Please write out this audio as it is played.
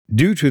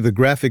Due to the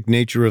graphic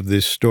nature of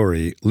this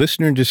story,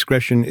 listener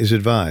discretion is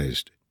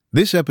advised.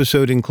 This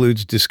episode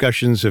includes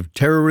discussions of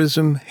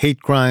terrorism,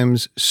 hate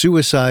crimes,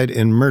 suicide,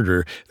 and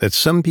murder that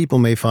some people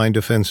may find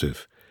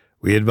offensive.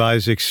 We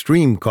advise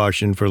extreme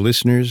caution for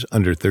listeners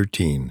under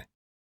 13.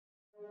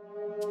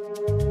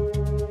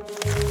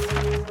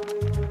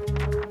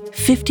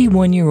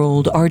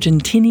 51-year-old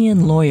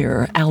Argentinian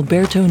lawyer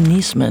Alberto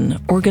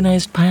Nisman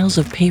organized piles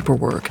of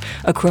paperwork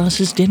across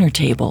his dinner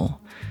table.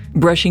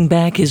 Brushing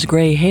back his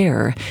gray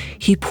hair,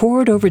 he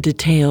pored over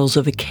details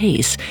of a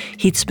case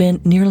he'd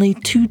spent nearly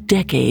 2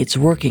 decades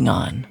working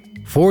on.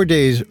 4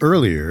 days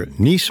earlier,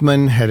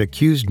 Nisman had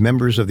accused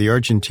members of the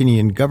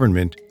Argentinian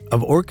government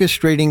of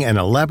orchestrating an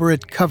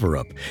elaborate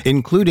cover-up,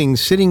 including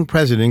sitting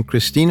President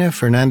Cristina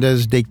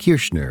Fernández de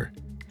Kirchner.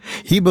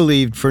 He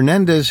believed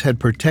Fernández had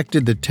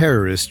protected the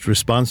terrorists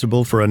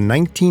responsible for a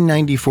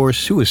 1994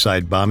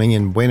 suicide bombing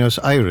in Buenos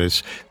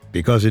Aires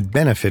because it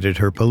benefited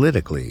her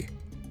politically.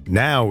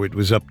 Now it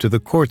was up to the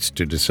courts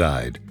to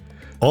decide.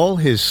 All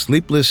his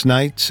sleepless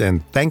nights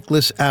and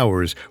thankless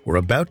hours were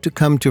about to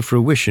come to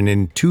fruition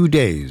in 2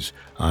 days,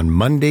 on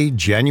Monday,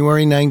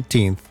 January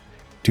 19th,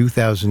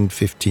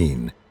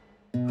 2015.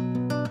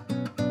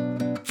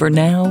 For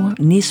now,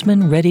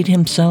 Nisman readied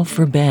himself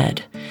for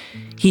bed.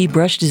 He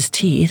brushed his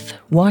teeth,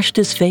 washed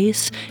his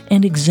face,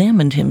 and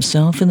examined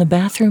himself in the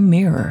bathroom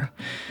mirror.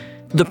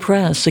 The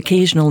press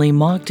occasionally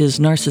mocked his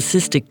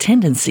narcissistic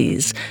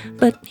tendencies,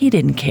 but he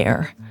didn't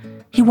care.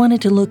 He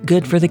wanted to look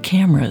good for the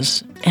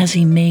cameras as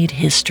he made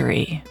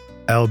history.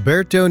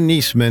 Alberto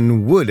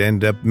Nisman would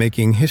end up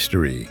making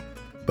history,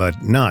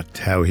 but not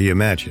how he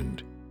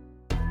imagined.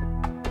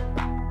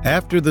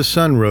 After the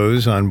sun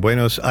rose on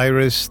Buenos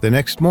Aires the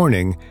next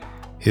morning,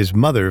 his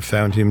mother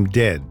found him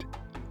dead,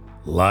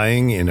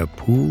 lying in a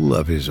pool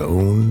of his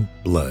own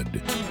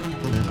blood.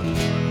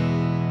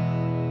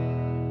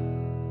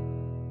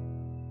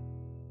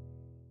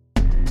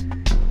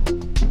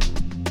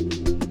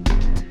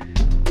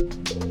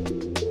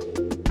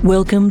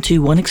 Welcome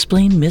to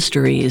Unexplained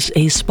Mysteries,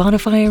 a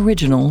Spotify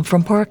original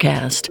from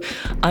Parcast.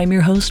 I'm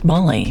your host,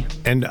 Molly.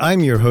 And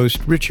I'm your host,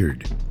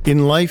 Richard.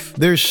 In life,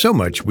 there's so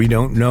much we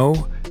don't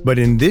know, but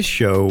in this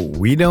show,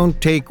 we don't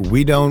take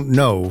 "we don't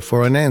know"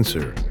 for an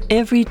answer.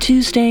 Every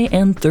Tuesday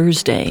and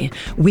Thursday,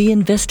 we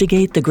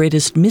investigate the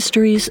greatest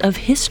mysteries of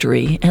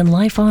history and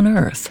life on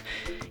Earth.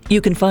 You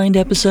can find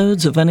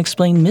episodes of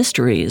Unexplained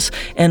Mysteries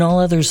and all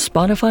other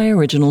Spotify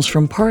originals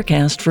from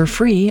Parcast for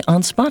free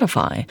on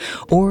Spotify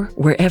or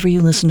wherever you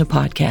listen to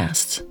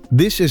podcasts.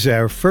 This is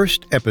our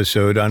first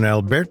episode on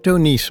Alberto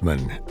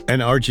Nisman, an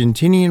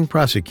Argentinian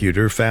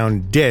prosecutor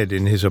found dead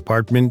in his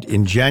apartment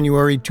in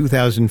January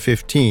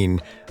 2015,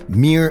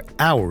 mere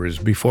hours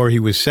before he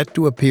was set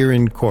to appear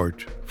in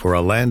court for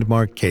a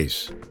landmark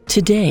case.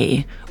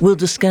 Today, we'll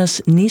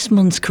discuss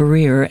Nisman's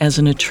career as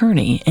an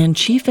attorney and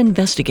chief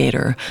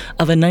investigator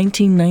of a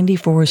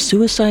 1994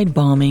 suicide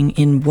bombing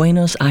in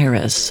Buenos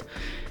Aires.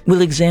 We'll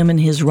examine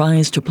his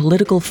rise to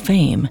political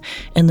fame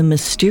and the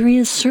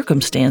mysterious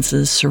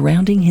circumstances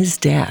surrounding his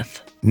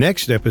death.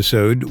 Next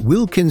episode,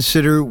 we'll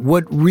consider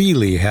what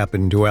really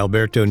happened to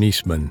Alberto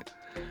Nisman.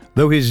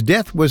 Though his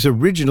death was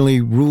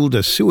originally ruled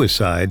a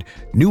suicide,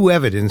 new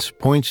evidence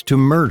points to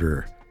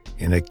murder,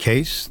 in a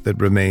case that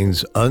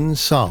remains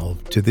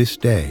unsolved to this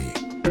day.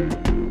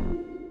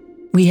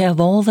 We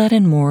have all that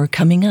and more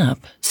coming up.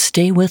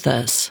 Stay with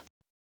us.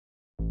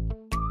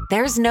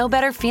 There's no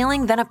better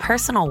feeling than a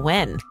personal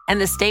win, and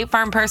the State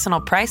Farm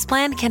Personal Price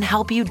Plan can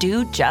help you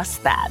do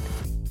just that.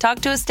 Talk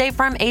to a State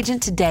Farm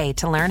agent today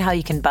to learn how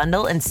you can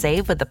bundle and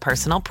save with the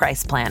Personal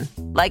Price Plan.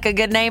 Like a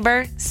good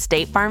neighbor,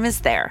 State Farm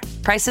is there.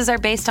 Prices are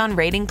based on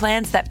rating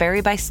plans that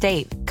vary by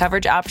state.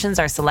 Coverage options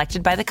are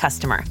selected by the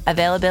customer.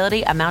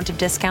 Availability, amount of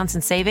discounts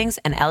and savings,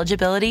 and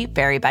eligibility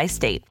vary by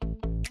state.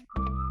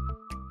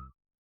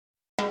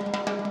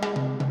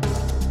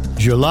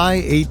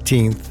 July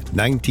 18th,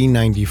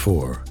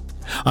 1994.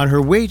 On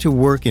her way to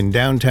work in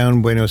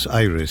downtown Buenos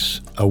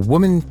Aires, a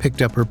woman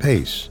picked up her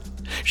pace.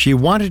 She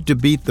wanted to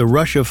beat the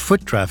rush of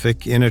foot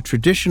traffic in a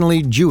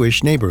traditionally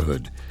Jewish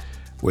neighborhood.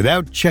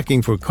 Without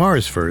checking for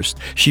cars first,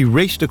 she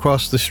raced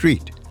across the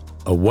street.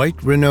 A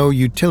white Renault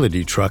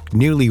utility truck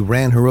nearly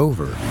ran her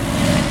over.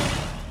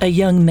 A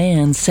young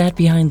man sat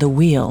behind the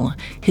wheel,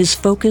 his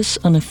focus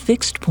on a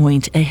fixed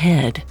point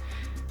ahead.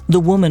 The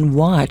woman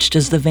watched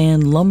as the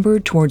van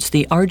lumbered towards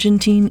the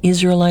Argentine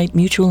Israelite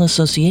Mutual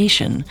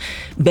Association,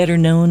 better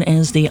known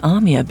as the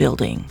AMIA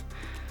building.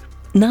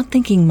 Not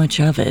thinking much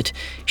of it,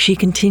 she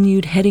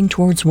continued heading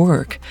towards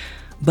work.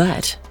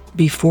 But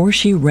before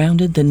she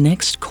rounded the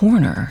next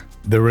corner,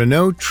 the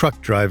Renault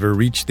truck driver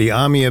reached the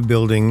AMIA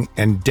building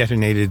and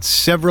detonated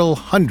several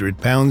 100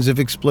 pounds of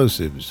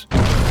explosives.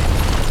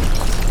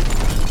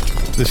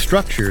 The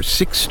structure,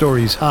 6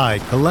 stories high,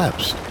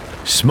 collapsed.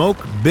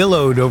 Smoke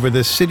billowed over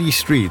the city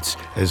streets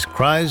as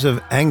cries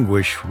of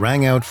anguish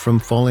rang out from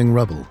falling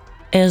rubble.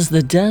 As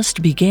the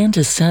dust began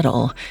to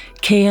settle,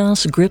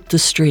 chaos gripped the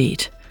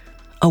street.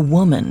 A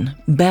woman,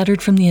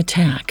 battered from the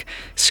attack,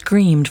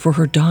 screamed for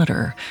her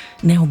daughter,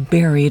 now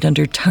buried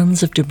under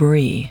tons of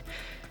debris.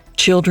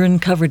 Children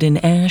covered in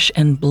ash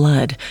and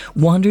blood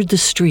wandered the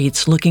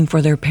streets looking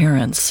for their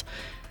parents.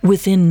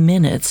 Within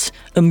minutes,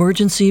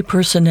 emergency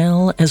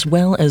personnel as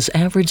well as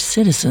average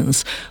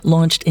citizens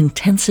launched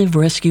intensive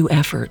rescue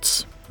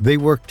efforts. They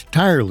worked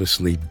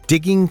tirelessly,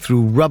 digging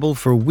through rubble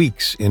for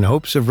weeks in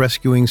hopes of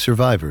rescuing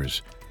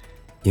survivors.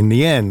 In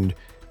the end,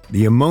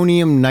 the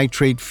ammonium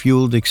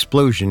nitrate-fueled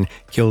explosion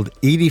killed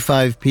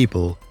 85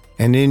 people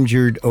and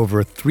injured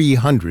over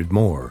 300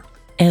 more.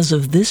 As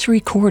of this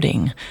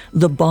recording,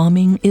 the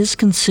bombing is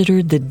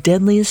considered the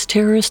deadliest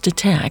terrorist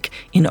attack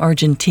in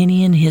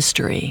Argentinian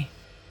history.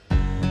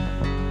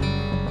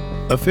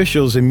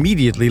 Officials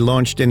immediately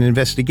launched an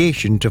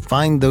investigation to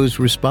find those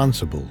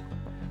responsible.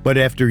 But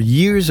after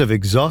years of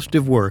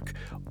exhaustive work,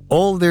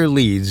 all their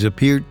leads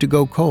appeared to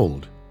go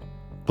cold.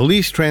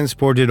 Police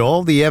transported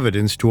all the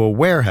evidence to a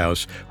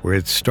warehouse where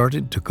it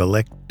started to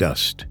collect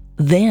dust.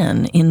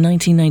 Then, in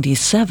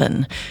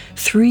 1997,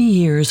 3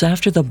 years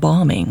after the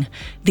bombing,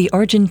 the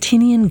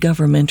Argentinian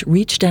government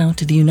reached out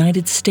to the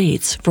United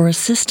States for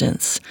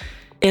assistance.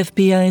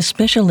 FBI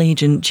Special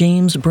Agent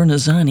James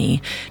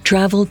Bernazzani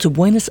traveled to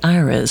Buenos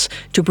Aires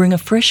to bring a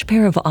fresh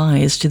pair of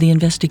eyes to the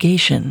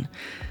investigation.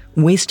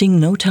 Wasting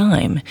no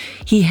time,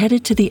 he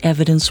headed to the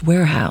evidence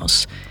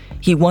warehouse.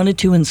 He wanted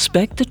to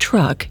inspect the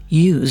truck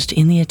used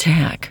in the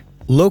attack.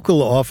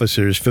 Local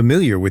officers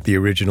familiar with the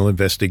original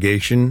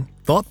investigation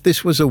thought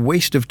this was a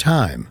waste of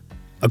time.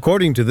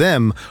 According to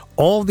them,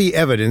 all the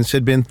evidence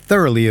had been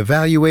thoroughly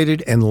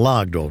evaluated and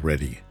logged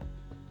already.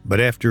 But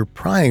after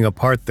prying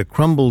apart the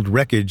crumbled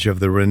wreckage of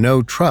the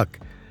Renault truck,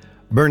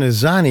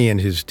 Bernazzani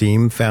and his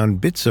team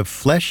found bits of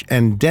flesh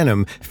and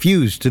denim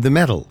fused to the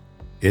metal.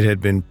 It had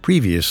been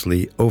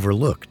previously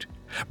overlooked.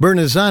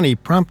 Bernazzani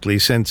promptly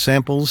sent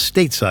samples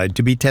stateside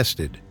to be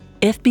tested.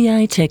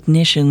 FBI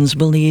technicians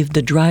believed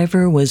the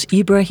driver was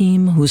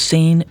Ibrahim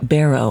Hussein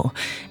Barrow,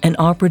 an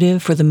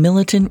operative for the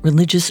militant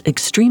religious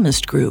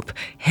extremist group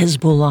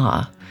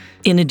Hezbollah.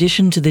 In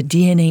addition to the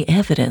DNA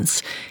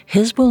evidence,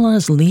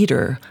 Hezbollah's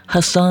leader,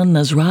 Hassan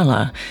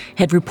Nasrallah,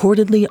 had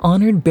reportedly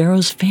honored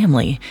Barrow's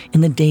family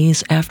in the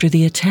days after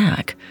the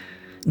attack.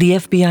 The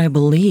FBI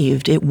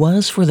believed it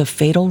was for the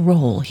fatal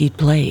role he'd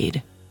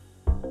played.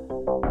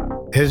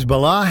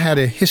 Hezbollah had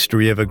a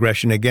history of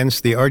aggression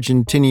against the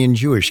Argentinian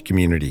Jewish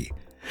community.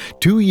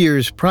 2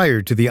 years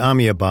prior to the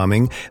Amia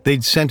bombing,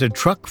 they'd sent a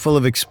truck full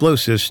of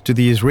explosives to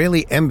the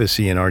Israeli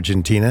embassy in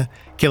Argentina,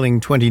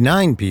 killing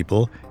 29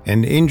 people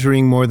and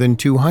injuring more than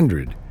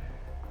 200.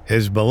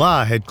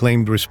 Hezbollah had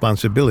claimed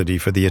responsibility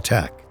for the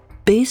attack.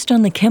 Based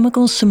on the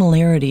chemical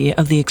similarity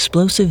of the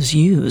explosives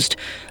used,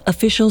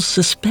 officials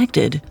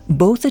suspected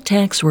both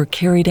attacks were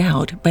carried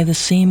out by the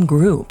same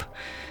group.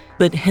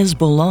 But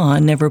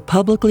Hezbollah never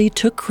publicly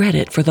took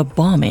credit for the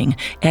bombing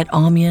at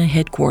Amia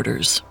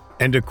headquarters.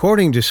 And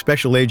according to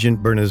Special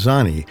Agent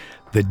Bernazzani,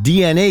 the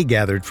DNA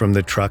gathered from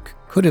the truck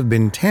could have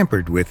been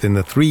tampered with in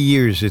the 3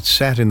 years it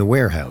sat in the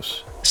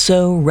warehouse.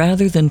 So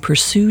rather than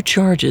pursue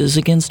charges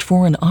against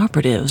foreign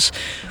operatives,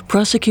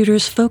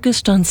 prosecutors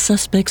focused on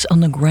suspects on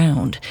the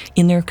ground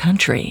in their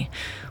country,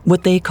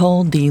 what they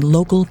called the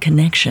local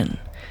connection.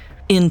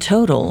 In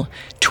total,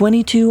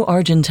 22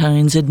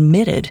 Argentines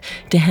admitted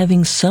to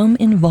having some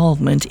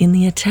involvement in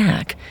the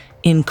attack,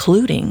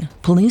 including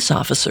police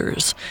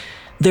officers.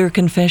 Their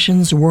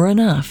confessions were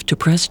enough to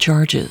press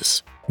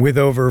charges. With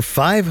over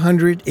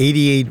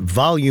 588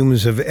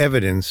 volumes of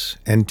evidence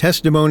and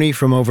testimony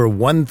from over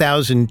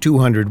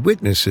 1,200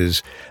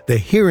 witnesses, the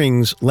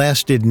hearings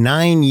lasted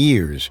 9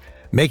 years,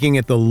 making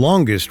it the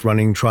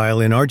longest-running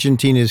trial in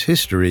Argentina's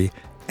history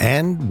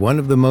and one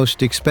of the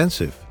most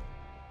expensive.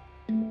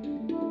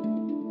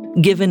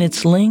 Given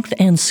its length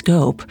and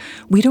scope,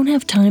 we don't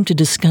have time to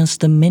discuss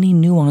the many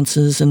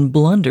nuances and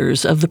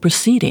blunders of the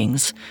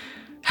proceedings.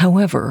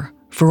 However,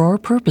 for our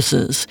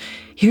purposes,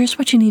 here's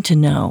what you need to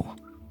know.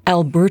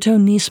 Alberto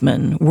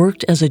Nisman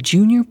worked as a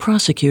junior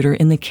prosecutor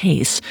in the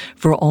case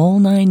for all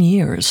 9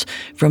 years,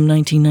 from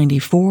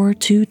 1994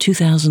 to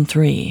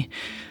 2003.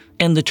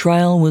 And the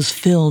trial was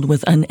filled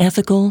with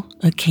unethical,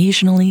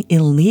 occasionally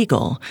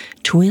illegal,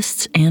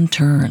 twists and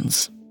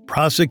turns.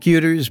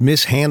 Prosecutors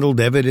mishandled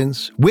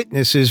evidence,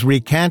 witnesses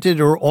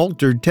recanted or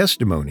altered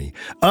testimony,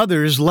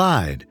 others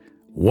lied.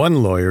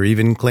 One lawyer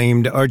even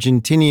claimed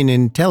Argentinian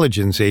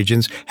intelligence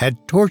agents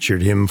had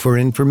tortured him for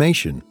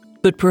information.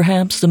 But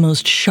perhaps the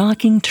most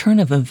shocking turn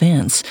of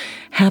events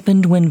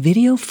happened when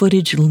video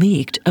footage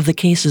leaked of the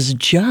case's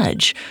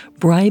judge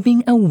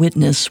bribing a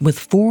witness with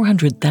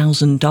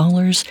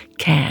 $400,000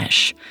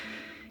 cash.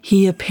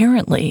 He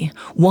apparently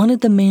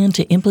wanted the man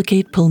to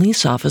implicate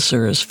police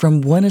officers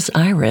from Buenos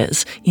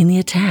Aires in the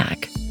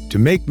attack. To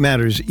make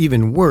matters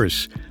even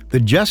worse, the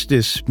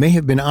justice may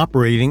have been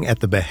operating at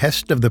the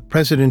behest of the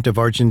president of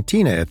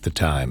Argentina at the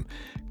time,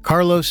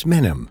 Carlos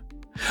Menem.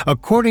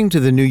 According to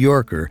The New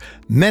Yorker,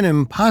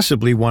 Menem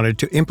possibly wanted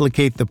to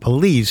implicate the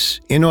police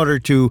in order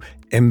to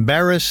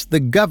embarrass the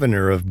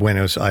governor of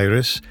Buenos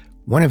Aires,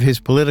 one of his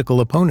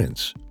political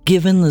opponents.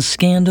 Given the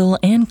scandal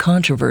and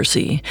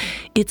controversy,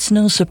 it's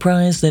no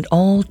surprise that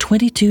all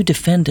 22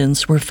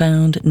 defendants were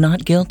found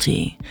not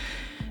guilty.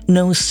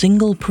 No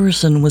single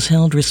person was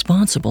held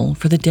responsible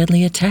for the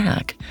deadly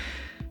attack.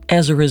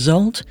 As a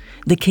result,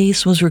 the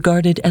case was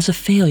regarded as a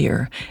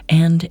failure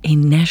and a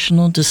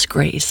national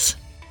disgrace.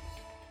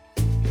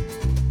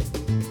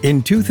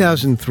 In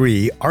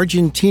 2003,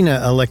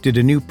 Argentina elected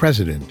a new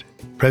president,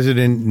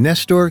 President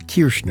Nestor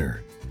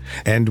Kirchner.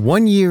 And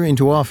 1 year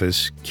into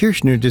office,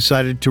 Kirchner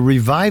decided to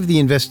revive the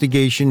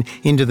investigation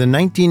into the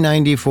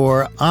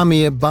 1994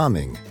 AMIA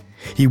bombing.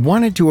 He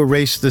wanted to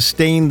erase the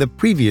stain the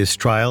previous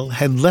trial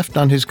had left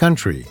on his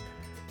country.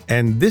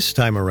 And this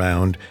time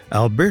around,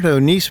 Alberto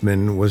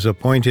Nisman was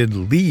appointed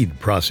lead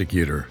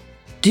prosecutor.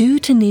 Due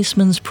to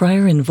Nisman's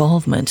prior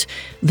involvement,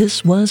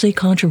 this was a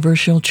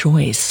controversial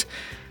choice.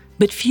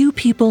 But few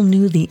people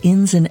knew the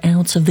ins and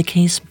outs of the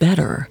case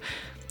better.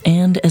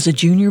 And as a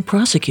junior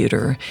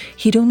prosecutor,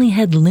 he'd only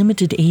had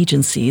limited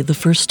agency the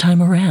first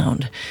time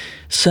around.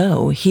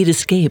 So he'd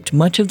escaped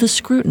much of the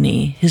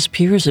scrutiny his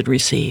peers had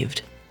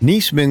received.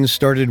 Nisman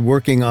started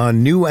working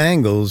on new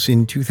angles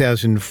in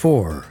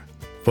 2004,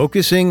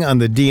 focusing on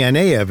the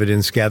DNA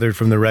evidence gathered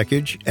from the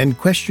wreckage and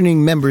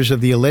questioning members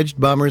of the alleged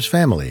bomber's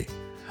family.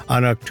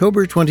 On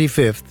October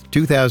 25,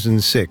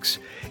 2006,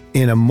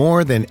 in a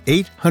more than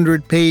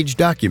 800-page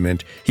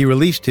document, he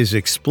released his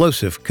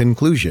explosive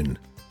conclusion.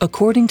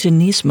 According to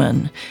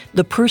Nisman,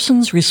 the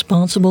persons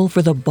responsible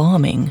for the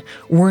bombing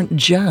weren't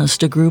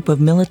just a group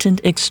of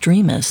militant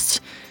extremists.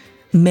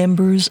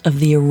 Members of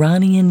the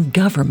Iranian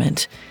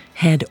government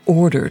had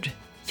ordered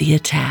the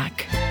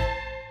attack.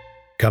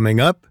 Coming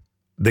up,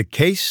 the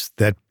case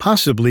that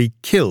possibly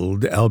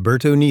killed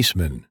Alberto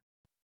Nisman.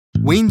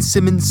 Wayne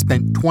Simmons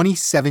spent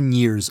 27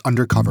 years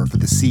undercover for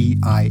the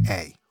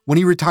CIA. When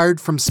he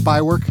retired from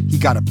spy work, he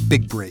got a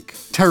big break,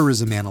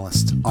 terrorism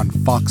analyst on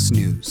Fox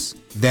News.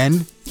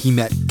 Then he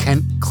met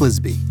Kent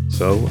Clisby.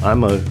 So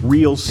I'm a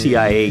real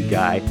CIA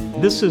guy.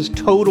 This is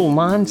total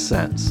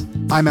nonsense.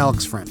 I'm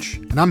Alex French,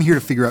 and I'm here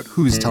to figure out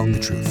who's telling the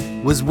truth.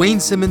 Was Wayne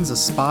Simmons a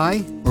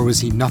spy, or was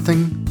he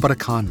nothing but a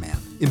con man?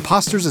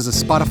 Imposters is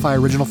a Spotify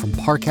original from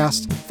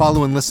Parcast.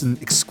 Follow and listen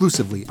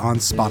exclusively on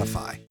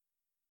Spotify.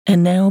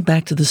 And now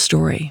back to the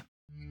story.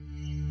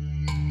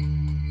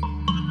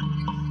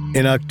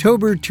 In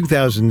October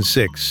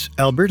 2006,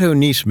 Alberto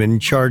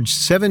Nisman charged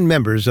 7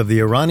 members of the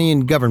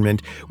Iranian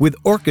government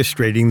with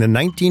orchestrating the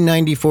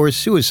 1994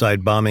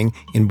 suicide bombing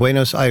in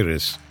Buenos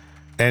Aires,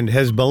 and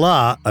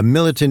Hezbollah, a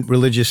militant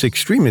religious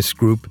extremist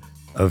group,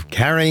 of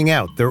carrying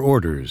out their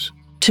orders.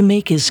 To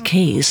make his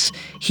case,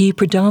 he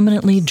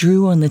predominantly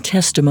drew on the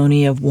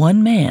testimony of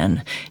one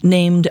man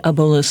named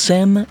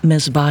Abolhasem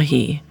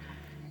Mesbahi.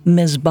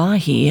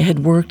 Mesbahi had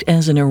worked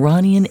as an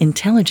Iranian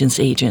intelligence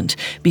agent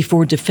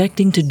before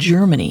defecting to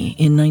Germany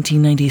in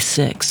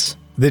 1996.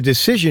 The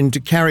decision to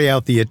carry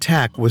out the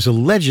attack was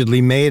allegedly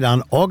made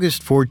on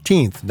August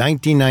 14,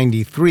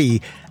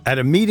 1993, at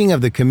a meeting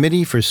of the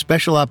Committee for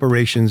Special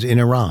Operations in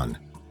Iran.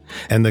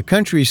 And the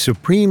country's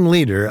supreme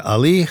leader,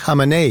 Ali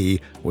Khamenei,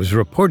 was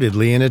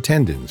reportedly in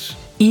attendance.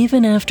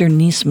 Even after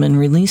Nisman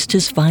released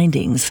his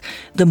findings,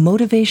 the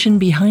motivation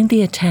behind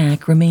the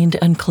attack remained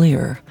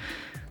unclear.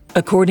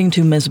 According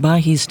to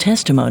Mesbahi's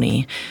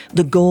testimony,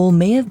 the goal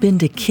may have been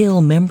to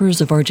kill members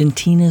of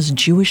Argentina's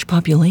Jewish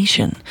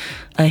population,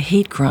 a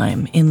hate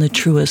crime in the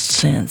truest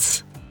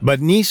sense. But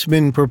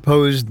Nisman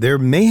proposed there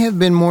may have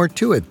been more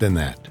to it than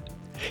that.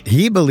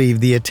 He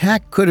believed the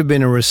attack could have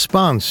been a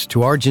response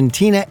to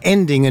Argentina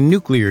ending a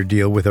nuclear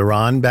deal with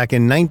Iran back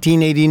in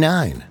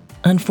 1989.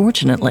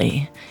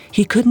 Unfortunately,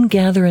 he couldn't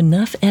gather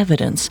enough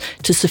evidence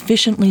to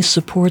sufficiently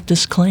support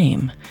this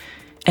claim.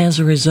 As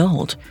a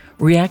result,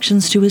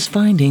 reactions to his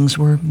findings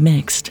were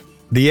mixed.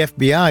 The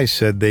FBI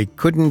said they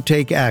couldn't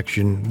take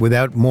action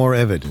without more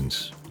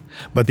evidence.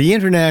 But the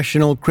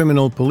International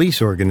Criminal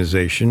Police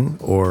Organization,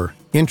 or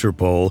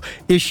Interpol,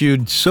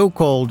 issued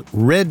so-called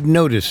red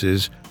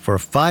notices for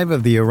 5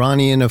 of the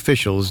Iranian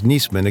officials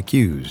Nisman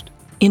accused.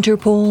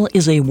 Interpol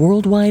is a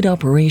worldwide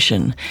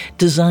operation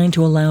designed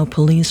to allow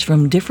police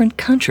from different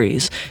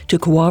countries to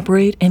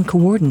cooperate and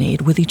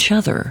coordinate with each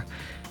other.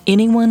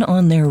 Anyone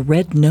on their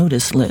red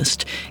notice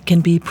list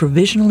can be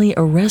provisionally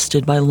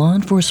arrested by law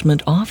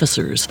enforcement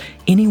officers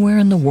anywhere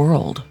in the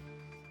world.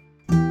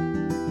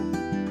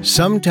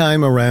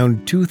 Sometime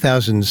around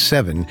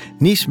 2007,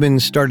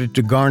 Nisman started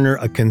to garner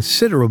a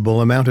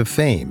considerable amount of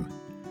fame.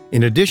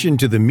 In addition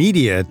to the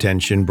media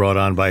attention brought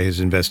on by his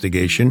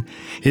investigation,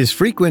 his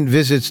frequent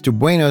visits to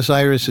Buenos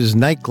Aires'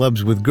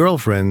 nightclubs with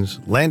girlfriends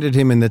landed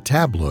him in the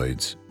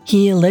tabloids.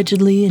 He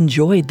allegedly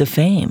enjoyed the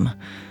fame.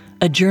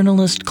 A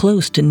journalist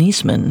close to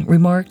Nisman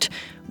remarked,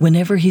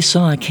 whenever he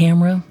saw a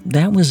camera,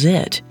 that was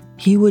it.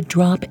 He would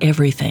drop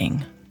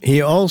everything.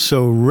 He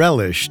also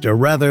relished a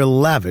rather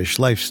lavish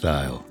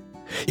lifestyle.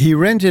 He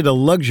rented a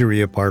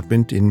luxury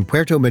apartment in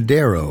Puerto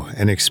Madero,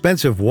 an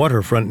expensive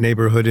waterfront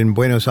neighborhood in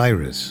Buenos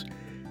Aires.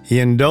 He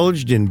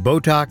indulged in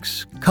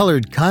Botox,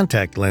 colored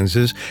contact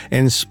lenses,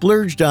 and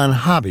splurged on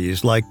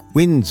hobbies like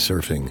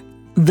windsurfing.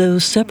 Though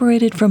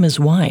separated from his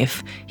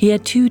wife, he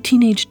had 2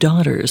 teenage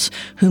daughters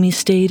whom he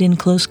stayed in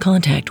close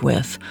contact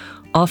with,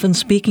 often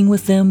speaking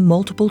with them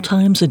multiple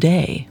times a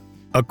day.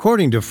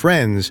 According to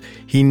friends,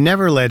 he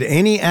never let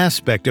any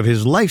aspect of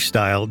his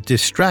lifestyle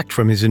distract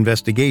from his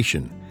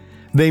investigation.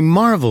 They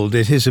marveled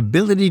at his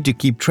ability to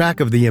keep track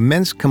of the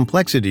immense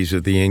complexities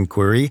of the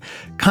inquiry,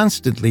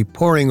 constantly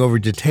poring over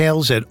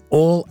details at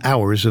all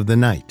hours of the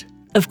night.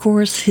 Of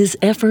course, his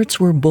efforts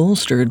were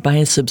bolstered by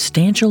a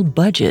substantial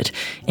budget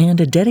and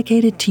a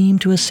dedicated team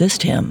to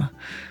assist him.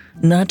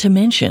 Not to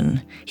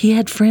mention, he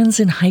had friends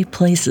in high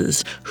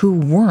places who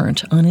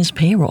weren't on his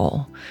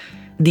payroll.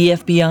 The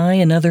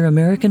FBI and other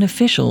American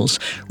officials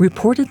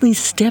reportedly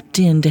stepped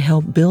in to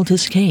help build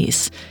his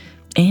case,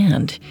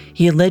 and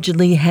he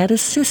allegedly had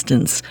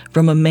assistance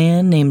from a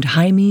man named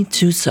Jaime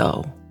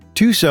Tuso.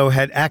 Tuso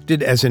had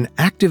acted as an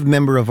active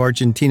member of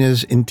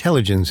Argentina's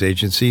intelligence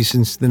agency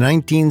since the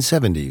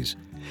 1970s.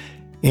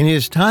 In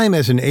his time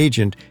as an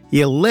agent,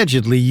 he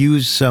allegedly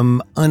used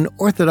some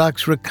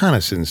unorthodox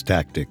reconnaissance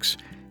tactics,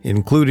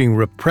 including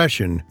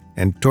repression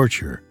and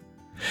torture.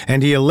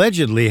 And he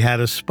allegedly had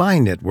a spy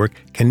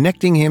network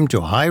connecting him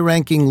to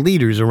high-ranking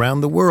leaders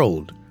around the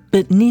world.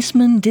 But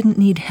Nisman didn't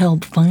need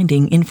help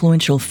finding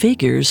influential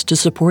figures to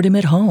support him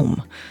at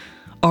home.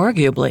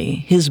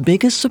 Arguably, his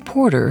biggest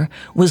supporter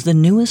was the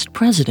newest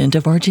president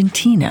of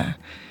Argentina,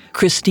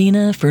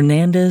 Cristina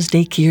Fernández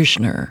de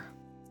Kirchner.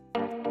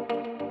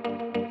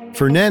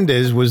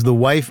 Fernández was the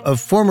wife of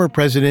former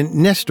President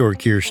Nestor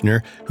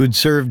Kirchner, who'd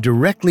served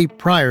directly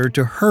prior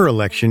to her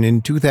election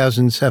in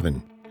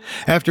 2007.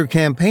 After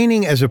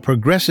campaigning as a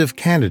progressive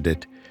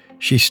candidate,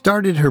 she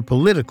started her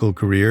political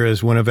career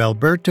as one of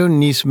Alberto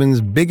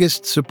Nisman's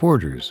biggest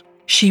supporters.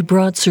 She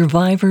brought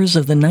survivors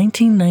of the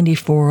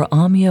 1994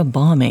 AMIA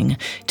bombing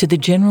to the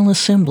General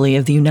Assembly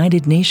of the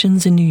United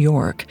Nations in New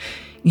York,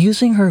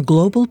 using her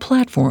global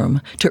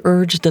platform to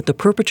urge that the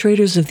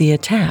perpetrators of the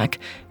attack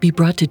be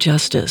brought to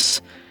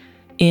justice.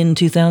 In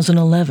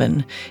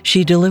 2011,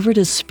 she delivered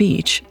a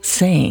speech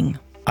saying,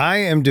 "I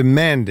am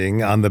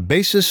demanding, on the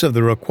basis of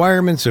the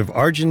requirements of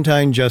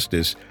Argentine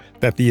justice,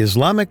 that the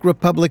Islamic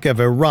Republic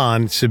of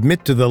Iran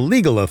submit to the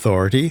legal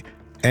authority,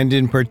 and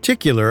in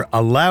particular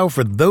allow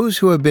for those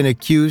who have been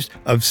accused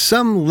of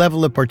some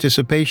level of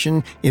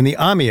participation in the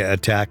AMIA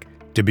attack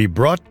to be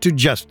brought to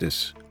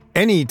justice."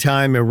 Any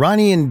time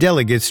Iranian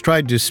delegates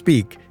tried to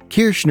speak,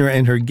 Kirchner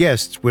and her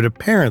guests would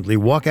apparently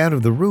walk out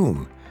of the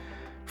room.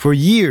 For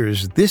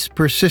years, this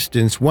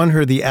persistence won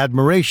her the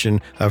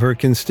admiration of her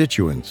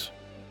constituents.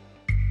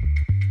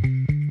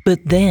 But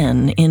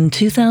then, in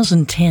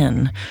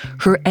 2010,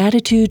 her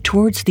attitude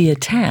towards the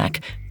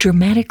attack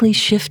dramatically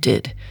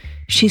shifted.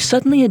 She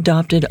suddenly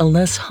adopted a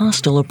less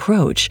hostile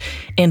approach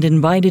and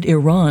invited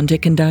Iran to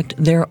conduct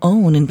their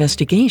own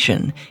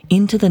investigation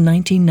into the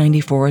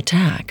 1994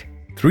 attack.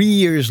 3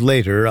 years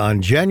later,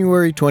 on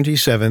January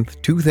 27,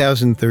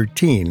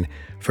 2013,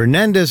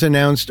 Fernández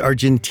announced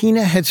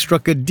Argentina had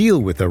struck a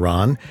deal with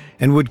Iran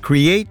and would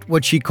create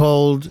what she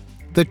called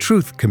the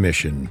Truth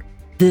Commission.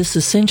 This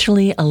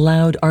essentially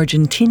allowed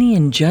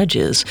Argentinian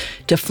judges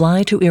to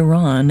fly to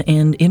Iran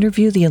and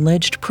interview the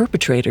alleged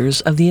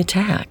perpetrators of the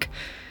attack.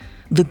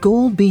 The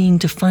goal being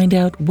to find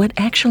out what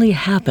actually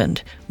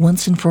happened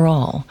once and for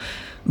all.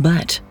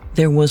 But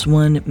there was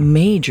one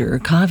major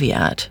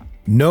caveat.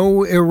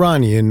 No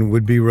Iranian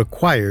would be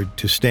required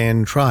to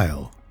stand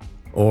trial.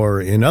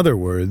 Or, in other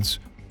words,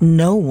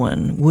 no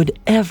one would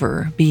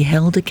ever be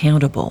held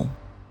accountable.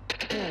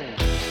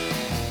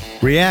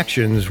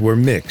 Reactions were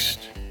mixed.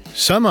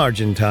 Some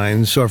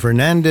Argentines saw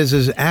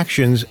Fernández's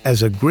actions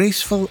as a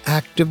graceful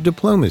act of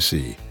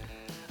diplomacy,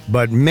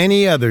 but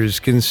many others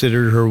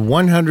considered her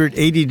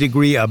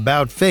 180-degree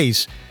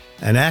about-face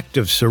an act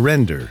of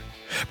surrender,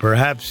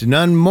 perhaps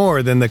none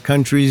more than the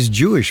country's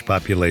Jewish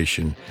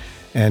population,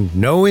 and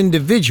no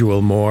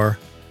individual more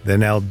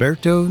than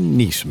Alberto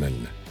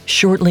Nisman.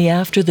 Shortly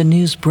after the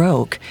news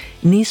broke,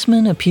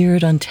 Nisman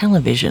appeared on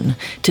television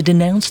to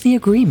denounce the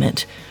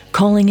agreement,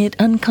 calling it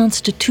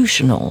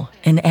unconstitutional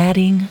and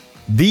adding,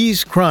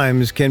 "These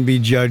crimes can be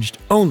judged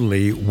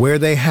only where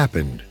they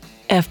happened."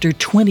 After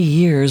 20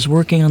 years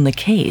working on the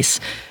case,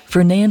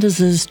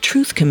 Fernández's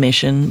Truth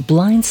Commission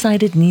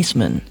blindsided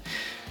Nisman.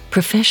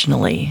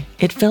 Professionally,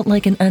 it felt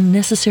like an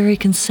unnecessary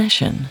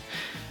concession.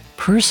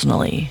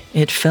 Personally,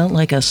 it felt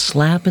like a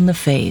slap in the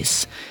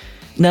face.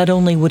 Not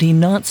only would he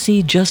not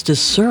see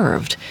justice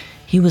served,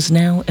 he was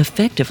now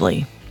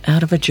effectively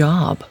out of a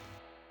job.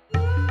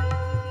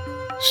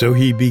 So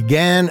he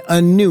began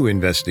a new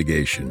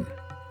investigation,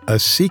 a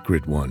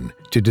secret one,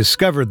 to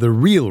discover the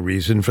real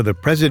reason for the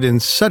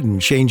president's sudden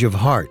change of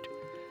heart.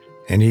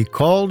 And he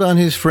called on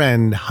his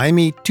friend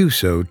Jaime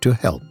Tuso to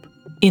help.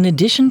 In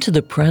addition to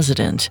the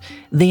president,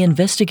 they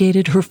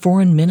investigated her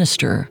foreign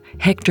minister,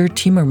 Hector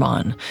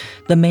Timerman,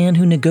 the man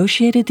who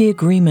negotiated the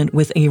agreement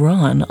with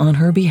Iran on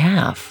her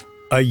behalf.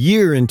 A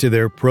year into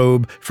their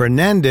probe,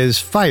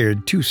 Fernández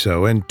fired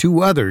Tuso and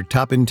 2 other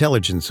top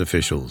intelligence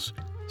officials.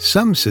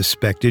 Some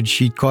suspected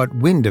she'd caught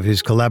wind of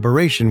his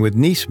collaboration with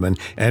Nisman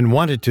and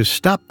wanted to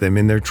stop them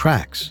in their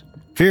tracks.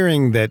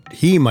 Fearing that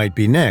he might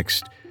be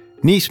next,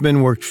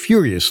 Nisman worked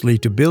furiously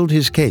to build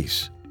his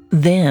case.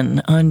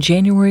 Then, on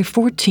January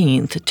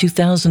 14,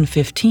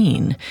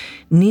 2015,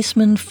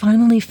 Nisman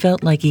finally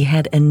felt like he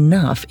had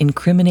enough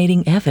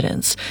incriminating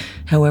evidence,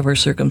 however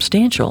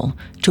circumstantial,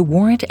 to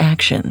warrant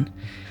action.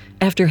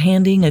 After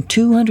handing a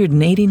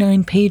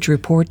 289-page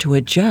report to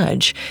a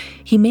judge,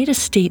 he made a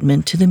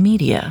statement to the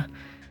media.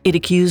 It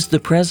accused the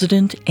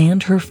president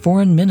and her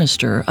foreign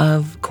minister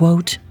of,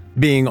 quote,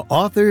 being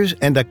authors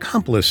and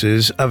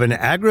accomplices of an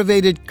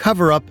aggravated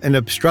cover-up and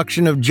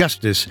obstruction of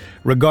justice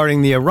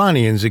regarding the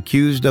Iranians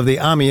accused of the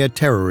Amia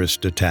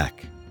terrorist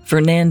attack.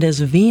 Fernandez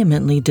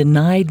vehemently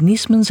denied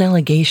Nisman's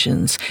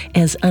allegations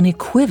as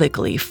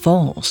unequivocally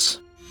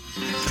false.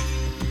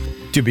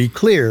 To be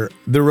clear,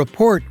 the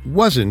report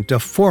wasn't a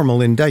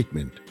formal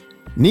indictment.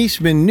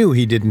 Nisman knew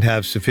he didn't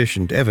have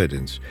sufficient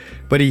evidence,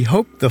 but he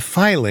hoped the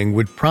filing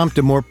would prompt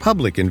a more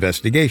public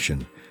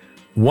investigation,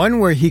 one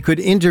where he could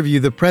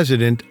interview the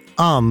president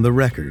on the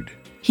record.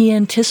 He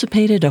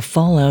anticipated a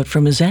fallout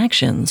from his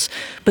actions,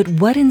 but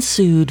what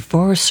ensued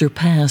far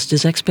surpassed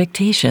his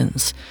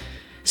expectations.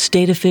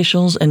 State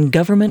officials and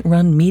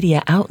government-run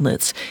media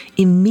outlets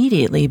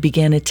immediately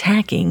began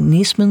attacking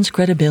Nisman's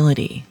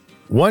credibility.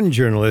 One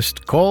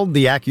journalist called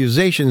the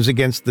accusations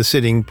against the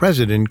sitting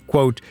president,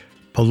 quote,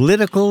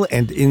 political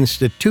and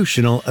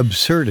institutional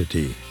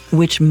absurdity.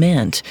 Which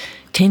meant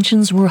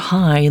tensions were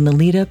high in the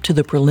lead-up to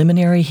the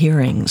preliminary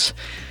hearings.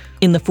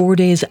 In the 4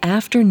 days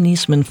after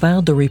Nisman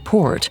filed the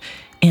report,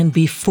 and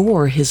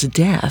before his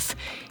death,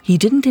 he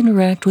didn't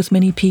interact with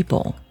many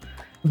people.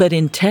 But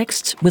in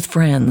texts with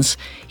friends,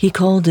 he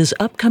called his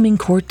upcoming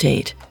court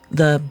date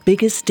the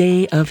biggest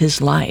day of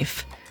his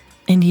life.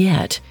 And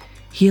yet,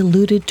 he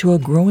alluded to a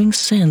growing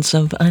sense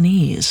of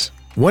unease.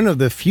 One of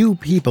the few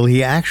people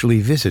he actually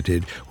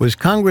visited was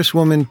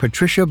Congresswoman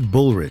Patricia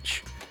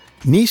Bullrich.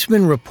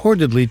 Nisman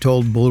reportedly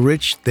told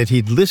Bullrich that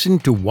he'd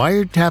listened to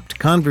wiretapped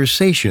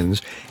conversations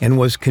and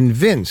was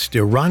convinced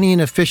Iranian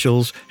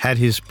officials had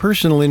his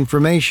personal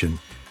information,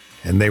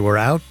 and they were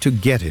out to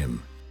get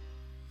him.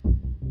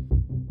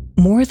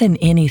 More than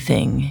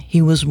anything,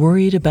 he was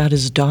worried about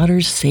his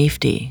daughter's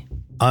safety.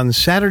 On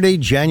Saturday,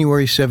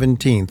 January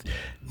 17th,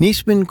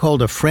 Nisman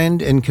called a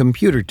friend and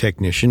computer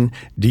technician,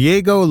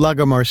 Diego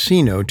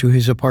Lagomarsino, to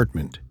his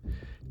apartment.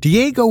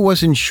 Diego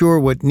wasn't sure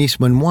what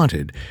Nisman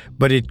wanted,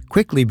 but it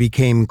quickly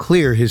became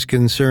clear his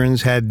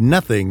concerns had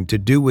nothing to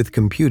do with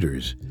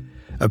computers.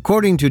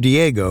 According to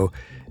Diego,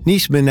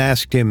 Nisman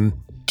asked him,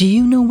 "Do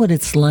you know what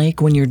it's like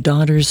when your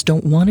daughters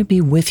don't want to be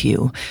with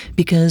you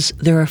because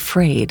they're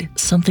afraid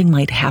something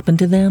might happen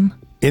to them?"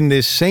 In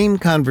this same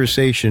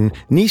conversation,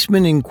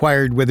 Nisman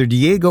inquired whether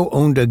Diego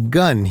owned a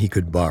gun he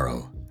could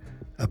borrow.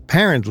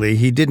 Apparently,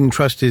 he didn't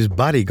trust his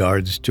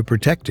bodyguards to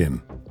protect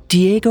him.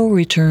 Diego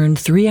returned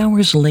 3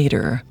 hours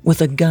later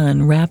with a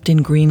gun wrapped in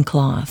green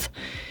cloth.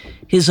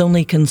 His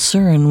only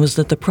concern was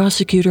that the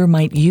prosecutor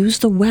might use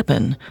the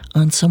weapon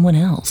on someone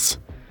else.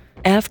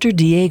 After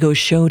Diego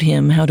showed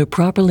him how to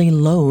properly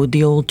load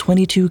the old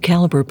 .22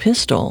 caliber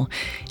pistol,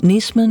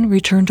 Nisman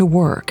returned to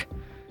work.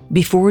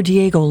 Before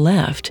Diego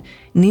left,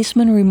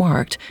 Nisman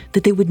remarked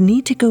that they would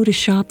need to go to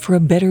shop for a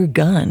better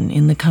gun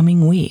in the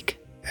coming week.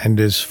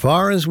 And as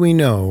far as we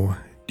know,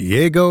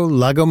 Diego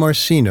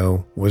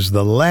Lagomarsino was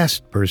the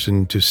last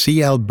person to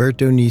see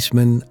Alberto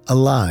Nisman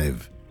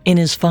alive. In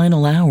his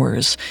final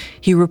hours,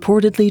 he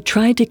reportedly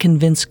tried to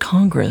convince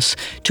Congress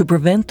to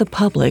prevent the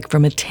public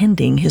from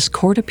attending his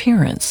court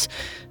appearance,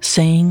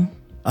 saying,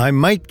 "I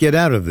might get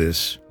out of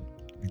this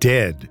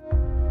dead."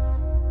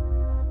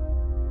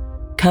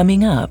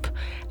 Coming up,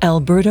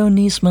 Alberto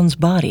Nisman's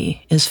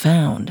body is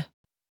found.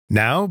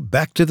 Now,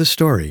 back to the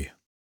story.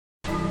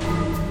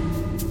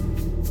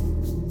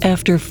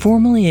 After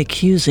formally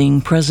accusing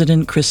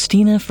President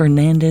Cristina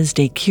Fernández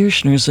de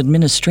Kirchner's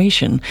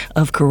administration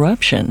of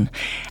corruption,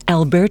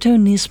 Alberto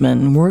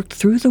Nisman worked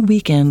through the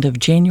weekend of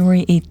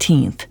January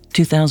 18,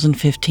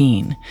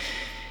 2015.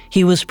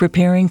 He was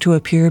preparing to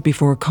appear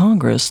before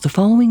Congress the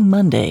following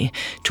Monday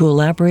to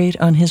elaborate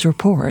on his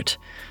report.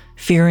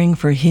 Fearing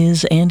for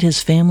his and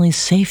his family's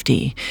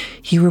safety,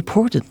 he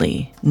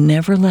reportedly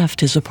never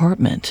left his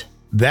apartment.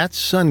 That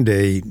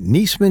Sunday,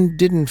 Nisman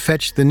didn't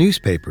fetch the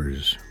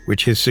newspapers,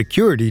 which his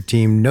security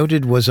team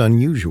noted was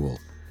unusual.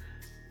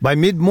 By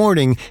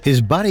mid-morning,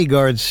 his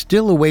bodyguards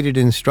still awaited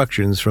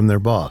instructions from their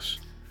boss.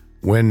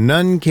 When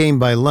none came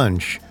by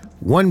lunch,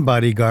 one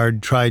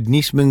bodyguard tried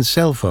Nisman's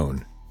cell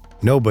phone.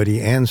 Nobody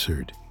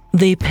answered.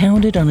 They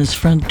pounded on his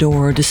front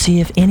door to see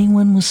if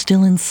anyone was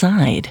still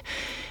inside.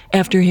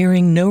 After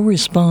hearing no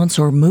response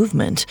or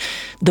movement,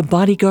 the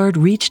bodyguard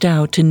reached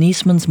out to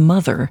Nisman's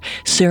mother,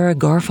 Sarah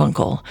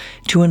Garfunkel,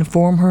 to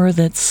inform her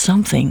that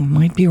something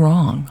might be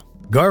wrong.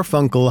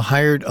 Garfunkel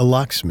hired a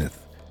locksmith,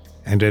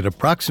 and at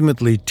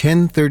approximately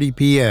 10:30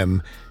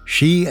 p.m.,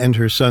 she and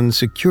her son's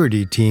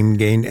security team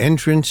gained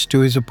entrance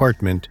to his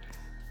apartment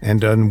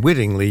and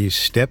unwittingly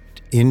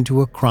stepped into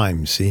a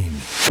crime scene.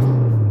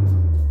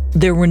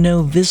 There were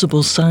no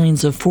visible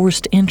signs of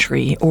forced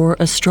entry or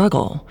a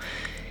struggle.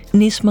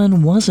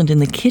 Nisman wasn't in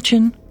the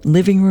kitchen,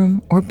 living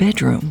room, or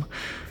bedroom.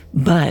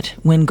 But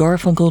when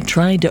Garfunkel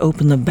tried to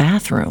open the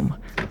bathroom,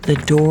 The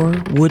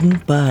door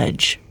wouldn't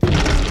budge.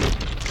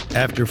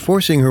 After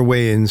forcing her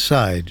way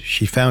inside,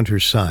 she found her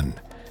son.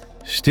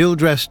 Still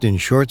dressed in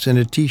shorts and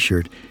a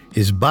t-shirt,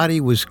 his body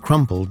was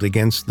crumpled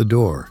against the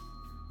door.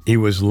 He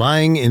was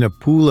lying in a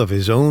pool of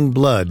his own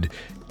blood,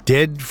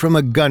 dead from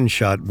a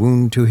gunshot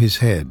wound to his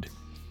head.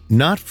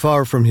 Not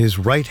far from his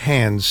right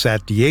hand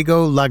sat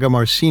Diego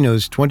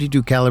Lagomarsino's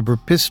 .22 caliber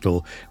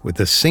pistol with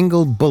a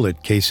single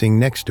bullet casing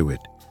next to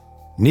it.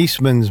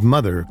 Nisman's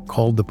mother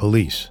called the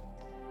police.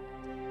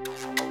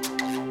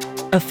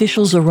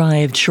 Officials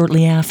arrived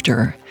shortly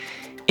after.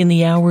 In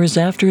the hours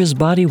after his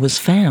body was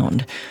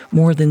found,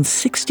 more than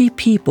 60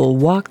 people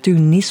walked through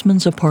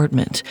Nisman's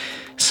apartment,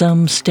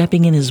 some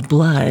stepping in his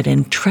blood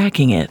and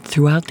tracking it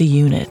throughout the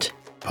unit.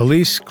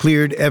 Police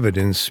cleared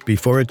evidence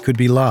before it could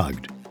be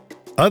logged.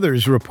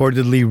 Others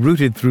reportedly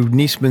rooted through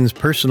Nisman's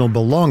personal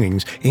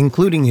belongings,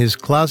 including his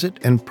closet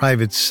and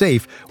private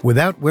safe,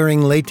 without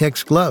wearing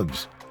latex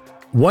gloves.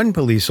 One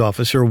police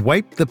officer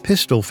wiped the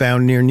pistol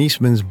found near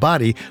Nisman's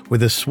body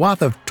with a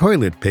swath of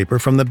toilet paper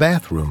from the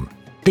bathroom.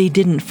 They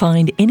didn't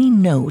find any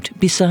note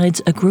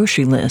besides a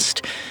grocery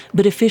list,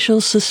 but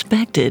officials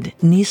suspected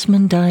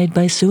Nisman died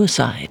by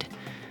suicide.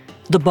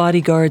 The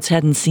bodyguards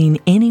hadn't seen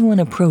anyone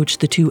approach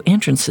the two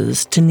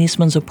entrances to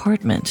Nisman's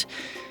apartment.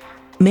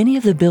 Many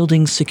of the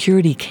building's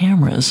security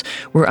cameras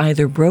were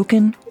either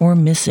broken or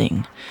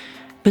missing,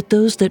 but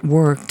those that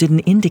worked didn't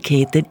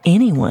indicate that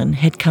anyone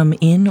had come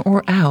in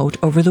or out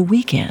over the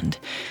weekend.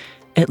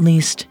 At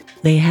least,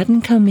 they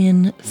hadn't come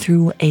in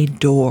through a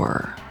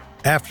door.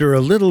 After a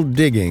little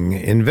digging,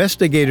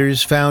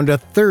 investigators found a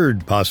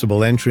third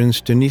possible entrance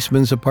to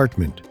Nisman's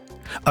apartment,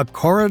 a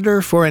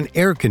corridor for an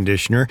air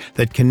conditioner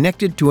that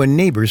connected to a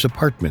neighbor's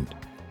apartment.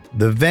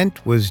 The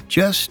vent was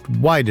just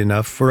wide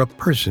enough for a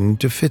person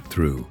to fit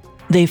through.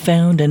 They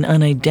found an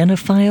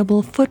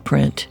unidentifiable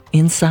footprint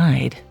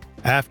inside.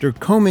 After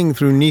combing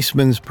through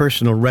Nisman's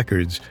personal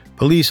records,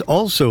 police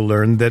also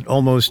learned that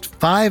almost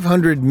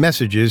 500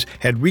 messages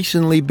had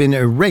recently been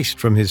erased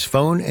from his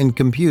phone and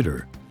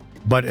computer.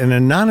 But an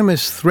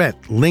anonymous threat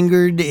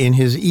lingered in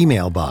his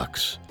email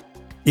box.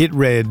 It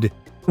read,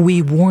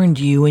 "We warned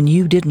you and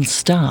you didn't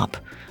stop.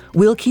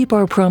 We'll keep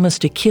our promise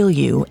to kill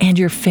you and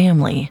your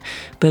family,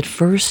 but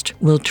first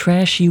we'll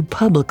trash you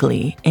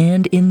publicly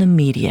and in the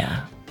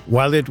media."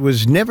 While it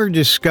was never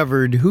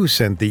discovered who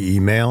sent the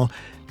email,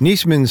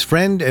 Nisman's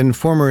friend and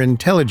former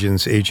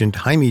intelligence agent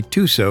Jaime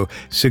Tuso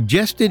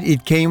suggested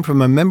it came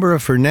from a member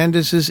of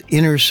Fernandez's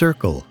inner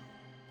circle.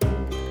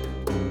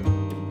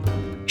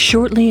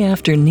 Shortly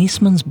after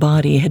Nisman's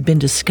body had been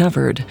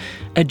discovered,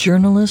 a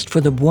journalist for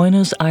the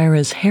Buenos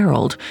Aires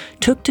Herald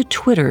took to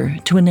Twitter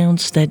to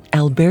announce that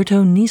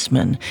Alberto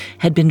Nisman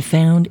had been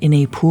found in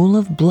a pool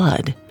of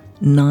blood,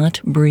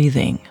 not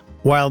breathing.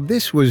 While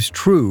this was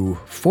true,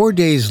 4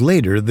 days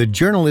later, the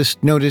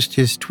journalist noticed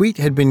his tweet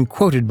had been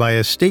quoted by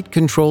a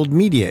state-controlled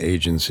media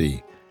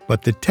agency,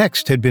 but the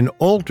text had been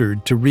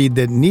altered to read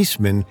that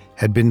Nisman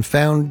had been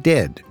found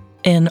dead.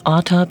 An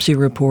autopsy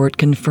report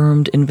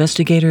confirmed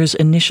investigators'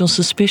 initial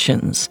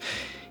suspicions.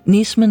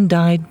 Nisman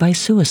died by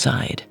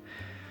suicide.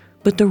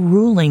 But the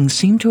ruling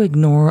seemed to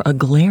ignore a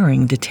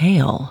glaring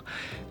detail.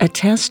 A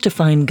test to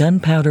find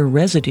gunpowder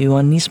residue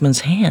on Nisman's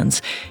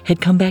hands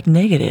had come back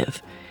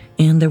negative,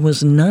 and there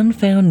was none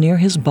found near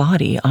his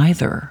body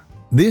either.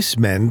 This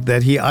meant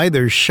that he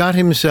either shot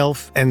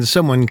himself and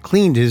someone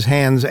cleaned his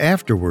hands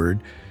afterward,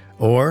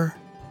 or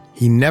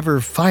he never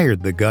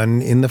fired the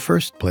gun in the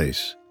first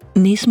place.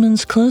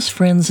 Nisman's close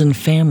friends and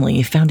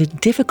family found it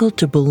difficult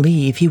to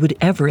believe he would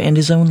ever end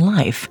his own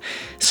life,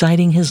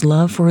 citing his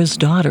love for his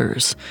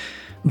daughters.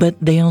 But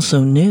they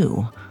also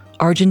knew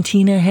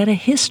Argentina had a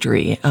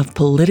history of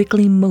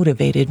politically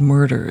motivated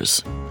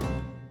murders.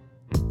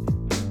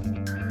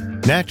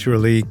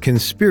 Naturally,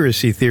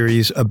 conspiracy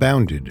theories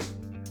abounded.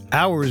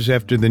 Hours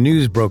after the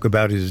news broke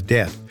about his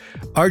death,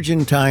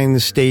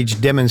 Argentines staged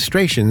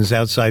demonstrations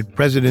outside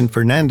President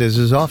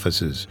Fernandez's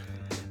offices.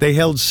 They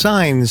held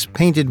signs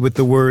painted with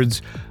the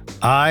words,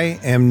 "I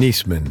am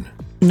Nisman."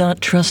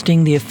 Not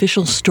trusting the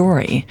official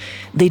story,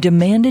 they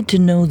demanded to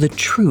know the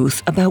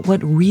truth about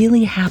what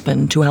really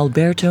happened to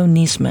Alberto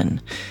Nisman,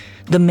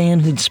 the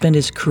man who'd spent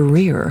his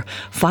career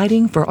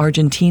fighting for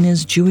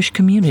Argentina's Jewish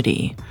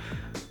community.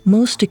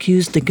 Most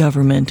accused the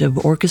government of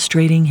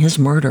orchestrating his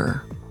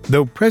murder.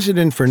 Though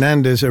President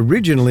Fernandez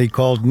originally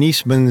called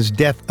Nisman's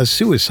death a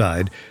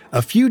suicide,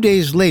 a few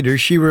days later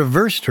she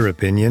reversed her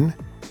opinion,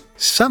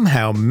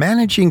 somehow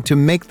managing to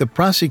make the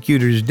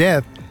prosecutor's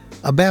death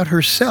about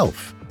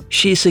herself.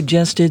 She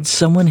suggested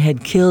someone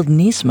had killed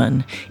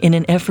Nisman in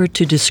an effort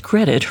to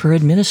discredit her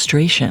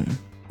administration.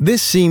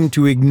 This seemed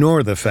to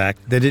ignore the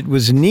fact that it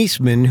was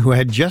Nisman who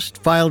had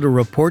just filed a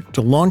report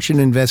to launch an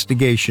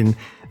investigation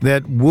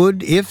that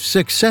would, if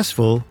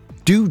successful,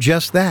 do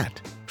just that.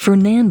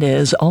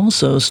 Fernandez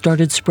also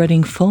started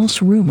spreading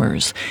false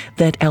rumors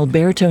that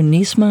Alberto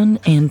Nisman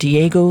and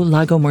Diego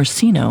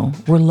Lagomarsino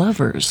were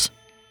lovers.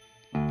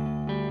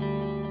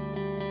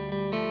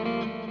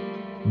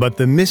 But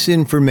the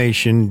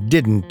misinformation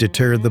didn't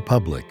deter the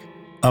public.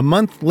 A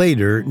month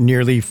later,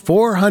 nearly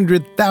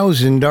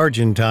 400,000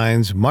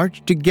 Argentines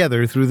marched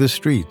together through the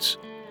streets.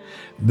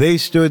 They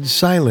stood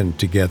silent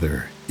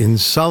together, in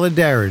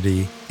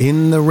solidarity,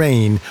 in the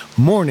rain,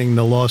 mourning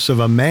the loss of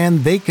a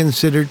man they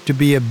considered to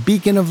be a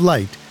beacon of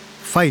light,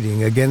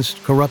 fighting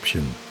against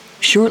corruption.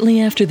 Shortly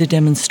after the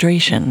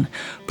demonstration,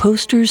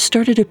 posters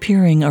started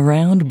appearing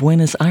around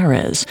Buenos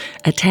Aires,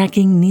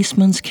 attacking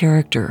Nisman's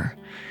character.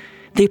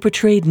 They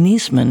portrayed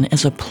Nisman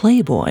as a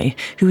playboy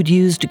who'd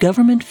used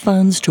government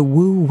funds to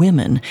woo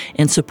women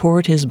and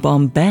support his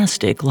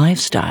bombastic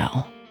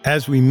lifestyle.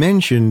 As we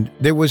mentioned,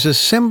 there was a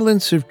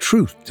semblance of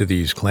truth to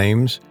these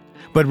claims,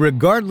 but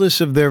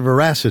regardless of their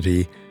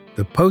veracity,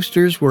 the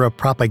posters were a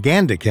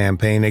propaganda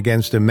campaign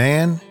against a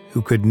man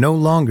who could no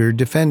longer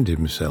defend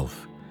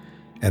himself.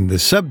 And the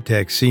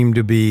subtext seemed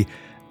to be,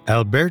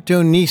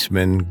 Alberto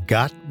Nisman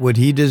got what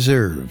he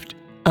deserved.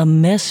 A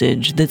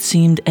message that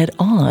seemed at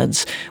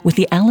odds with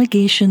the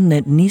allegation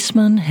that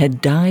Nisman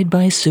had died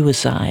by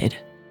suicide.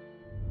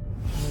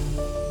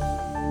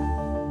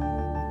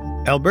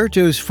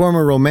 Alberto's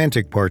former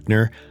romantic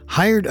partner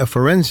hired a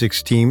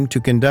forensics team to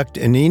conduct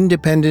an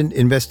independent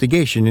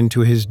investigation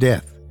into his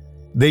death.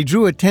 They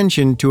drew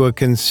attention to a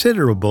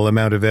considerable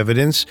amount of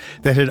evidence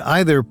that had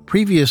either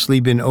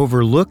previously been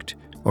overlooked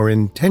or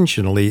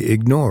intentionally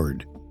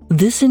ignored.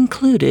 This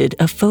included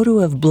a photo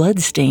of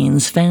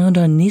bloodstains found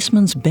on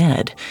Nisman's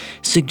bed,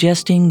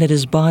 suggesting that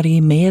his body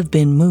may have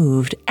been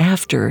moved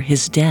after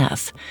his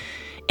death,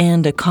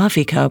 and a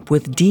coffee cup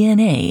with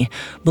DNA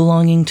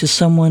belonging to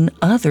someone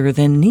other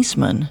than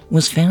Nisman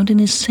was found in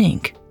his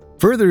sink.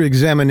 Further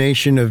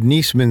examination of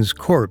Nisman's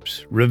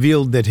corpse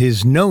revealed that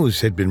his nose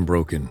had been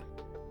broken.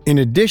 In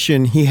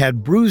addition, he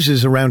had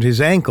bruises around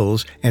his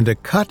ankles and a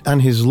cut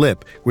on his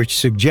lip, which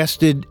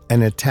suggested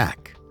an attack.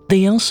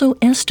 They also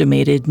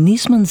estimated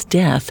Nisman's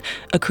death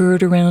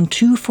occurred around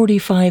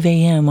 2:45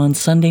 a.m. on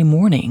Sunday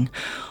morning,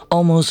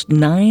 almost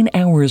 9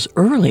 hours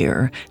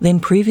earlier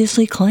than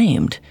previously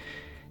claimed.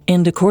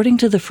 And according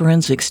to the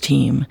forensics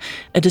team,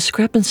 a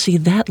discrepancy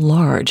that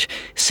large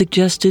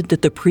suggested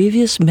that the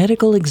previous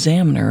medical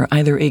examiner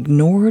either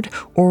ignored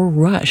or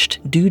rushed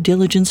due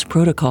diligence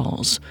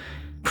protocols.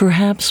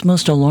 Perhaps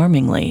most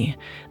alarmingly,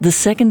 the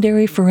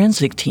secondary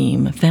forensic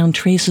team found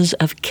traces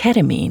of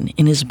ketamine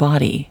in his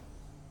body.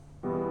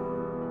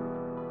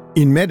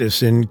 In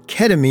medicine,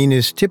 ketamine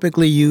is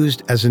typically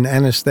used as an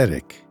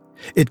anesthetic.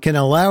 It can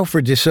allow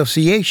for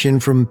dissociation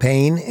from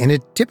pain, and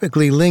it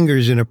typically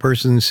lingers in a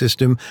person's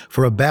system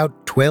for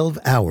about 12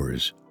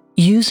 hours.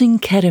 Using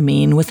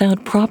ketamine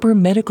without proper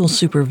medical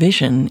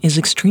supervision is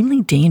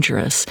extremely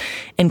dangerous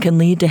and can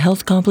lead to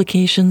health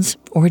complications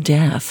or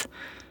death.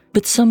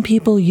 But some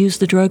people use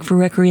the drug for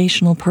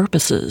recreational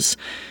purposes.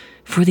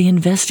 For the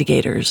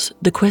investigators,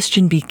 the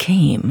question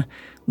became,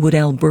 would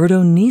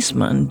Alberto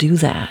Nisman do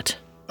that?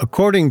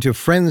 According to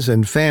friends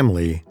and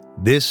family,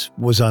 this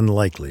was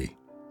unlikely.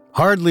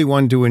 Hardly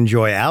one to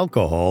enjoy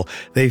alcohol,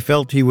 they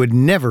felt he would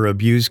never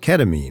abuse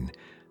ketamine,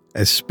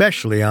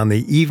 especially on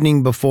the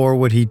evening before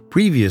what he'd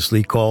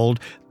previously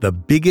called the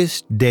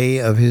biggest day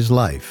of his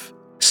life.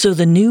 So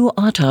the new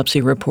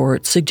autopsy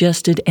report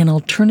suggested an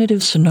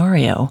alternative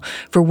scenario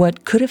for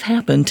what could have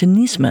happened to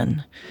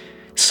Nisman.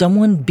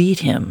 Someone beat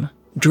him,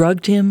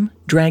 drugged him,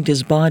 dragged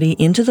his body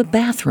into the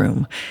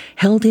bathroom,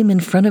 held him in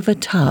front of a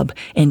tub,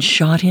 and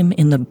shot him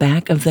in the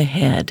back of the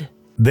head.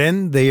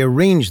 Then they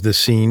arranged the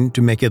scene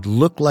to make it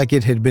look like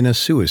it had been a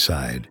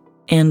suicide.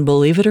 And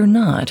believe it or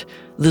not,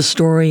 the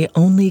story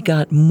only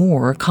got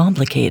more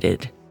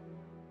complicated.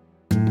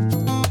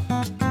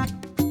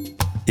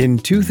 In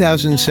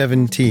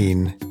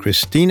 2017,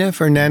 Cristina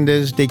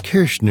Fernandez de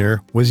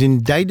Kirchner was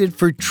indicted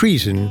for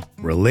treason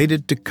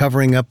related to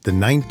covering up the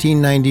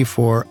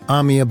 1994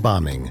 AMIA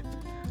bombing.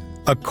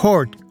 A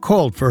court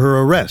called for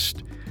her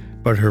arrest,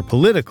 but her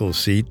political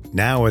seat,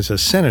 now as a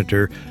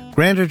senator,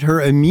 granted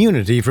her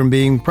immunity from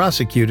being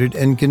prosecuted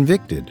and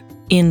convicted.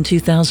 In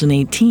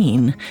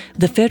 2018,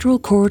 the Federal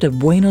Court of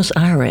Buenos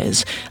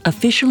Aires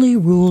officially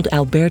ruled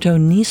Alberto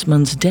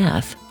Nisman's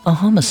death a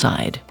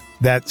homicide.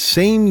 That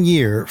same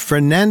year,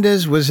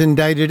 Fernandez was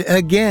indicted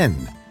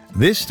again,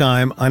 this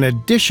time on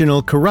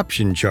additional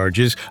corruption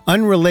charges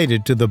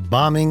unrelated to the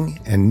bombing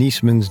and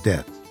Nisman's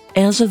death.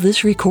 As of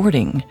this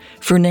recording,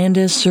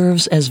 Fernandez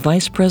serves as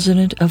Vice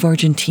President of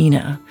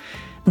Argentina.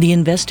 The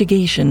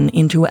investigation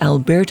into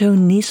Alberto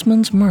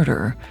Nisman's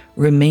murder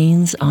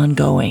remains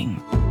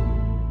ongoing.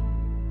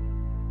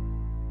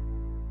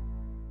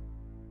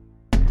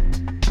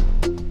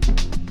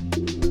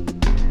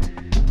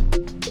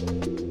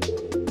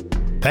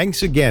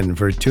 Thanks again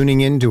for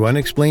tuning in to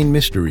Unexplained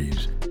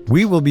Mysteries.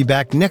 We will be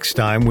back next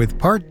time with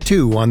Part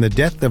 2 on the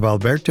death of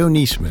Alberto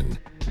Nisman.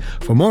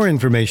 For more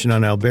information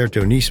on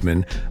Alberto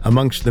Nisman,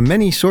 amongst the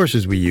many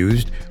sources we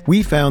used,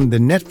 we found the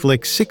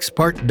Netflix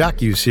 6-part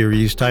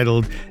docuseries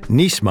titled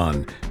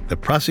Nisman, The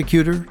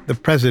Prosecutor, the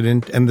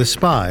President, and the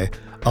Spy,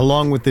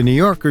 along with the New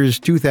Yorker's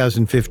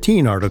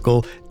 2015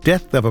 article,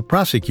 Death of a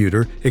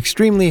Prosecutor,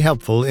 extremely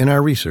helpful in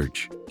our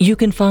research. You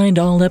can find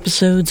all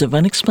episodes of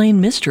Unexplained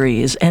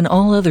Mysteries and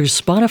all other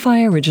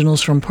Spotify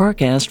originals from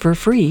Parcast for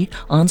free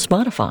on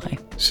Spotify.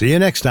 See you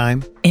next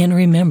time. And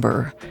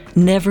remember,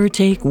 never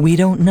take "we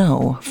don't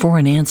know" for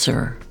an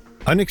answer.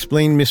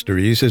 Unexplained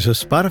Mysteries is a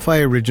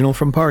Spotify original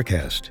from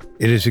Parcast.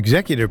 It is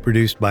executive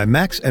produced by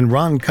Max and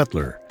Ron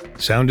Cutler.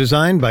 Sound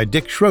design by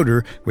Dick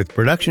Schroeder, with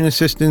production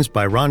assistance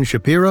by Ron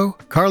Shapiro,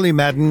 Carly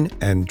Madden,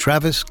 and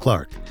Travis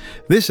Clark.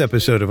 This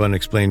episode of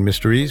Unexplained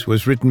Mysteries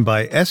was written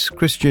by S.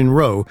 Christian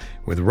Rowe,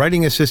 with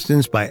writing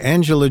assistance by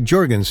Angela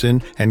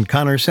Jorgensen and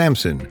Connor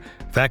Sampson,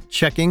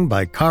 fact-checking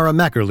by Cara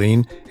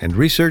Mackerline, and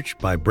research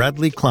by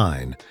Bradley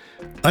Klein.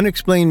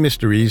 Unexplained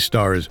Mysteries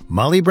stars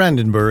Molly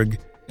Brandenburg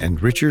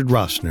and Richard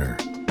Rossner.